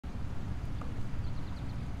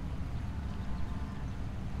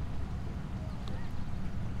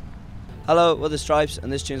Hello, we're the Strypes, and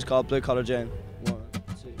this tune's called Blue Collar Jane. 1,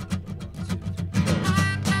 2, 1, 2,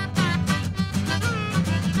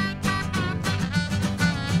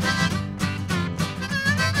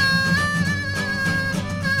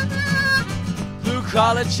 3, Blue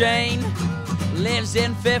Collar Jane lives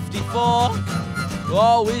in 54.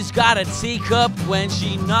 Always got a teacup when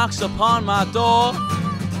she knocks upon my door.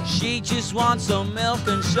 She just wants some milk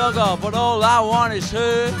and sugar, but all I want is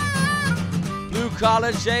her. Blue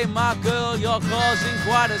Collar Jane, my girl, you're causing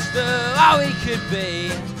quite a stir. Oh, we could be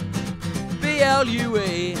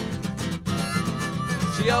B-L-U-E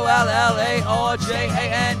C-O-L-L-A-R-J-A-N-E.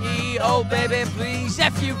 Oh, baby, please,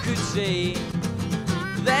 if you could see,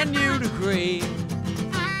 then you'd agree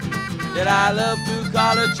that I love Blue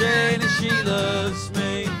Collar Jane and she loves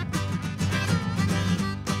me.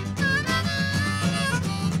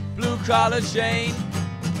 Blue Collar Jane,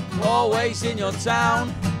 always in your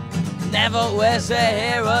town, never wears her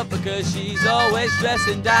hair up because she's always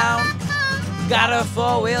dressing down. Got a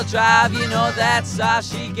four-wheel drive, you know that's how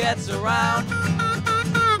she gets around.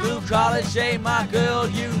 Blue Collar Jane, my girl,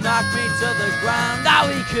 you knock me to the ground. Now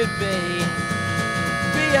we could be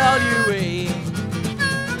B-L-U-E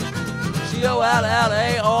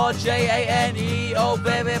C-O-L-L-A-R-J-A-N-E. Oh,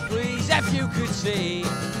 baby, please, if you could see,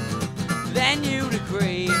 then you'd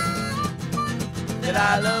agree that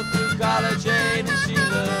I love Blue Collar Jane and she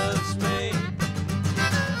loves me.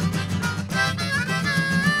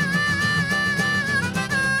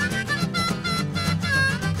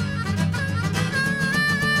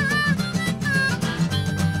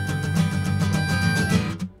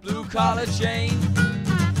 Blue Collar Jane,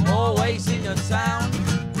 always in your town,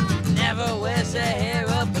 never wears her hair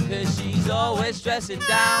up because she's always dressing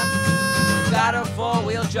down. Got a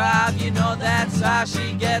four-wheel drive, you know that's how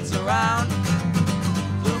she gets around.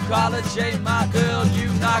 Blue Collar Jane, my girl, you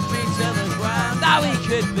knock me to the ground. Now we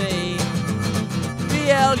could be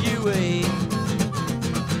B-L-U-E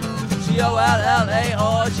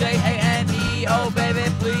C-O-L-L-A-R-J-A-N-E. Oh, baby,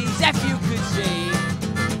 please, if you could see,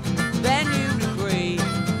 then you'd agree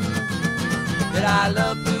that I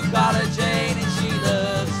love Blue Collar Jane and she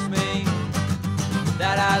loves me.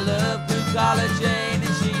 That I love Blue Collar Jane.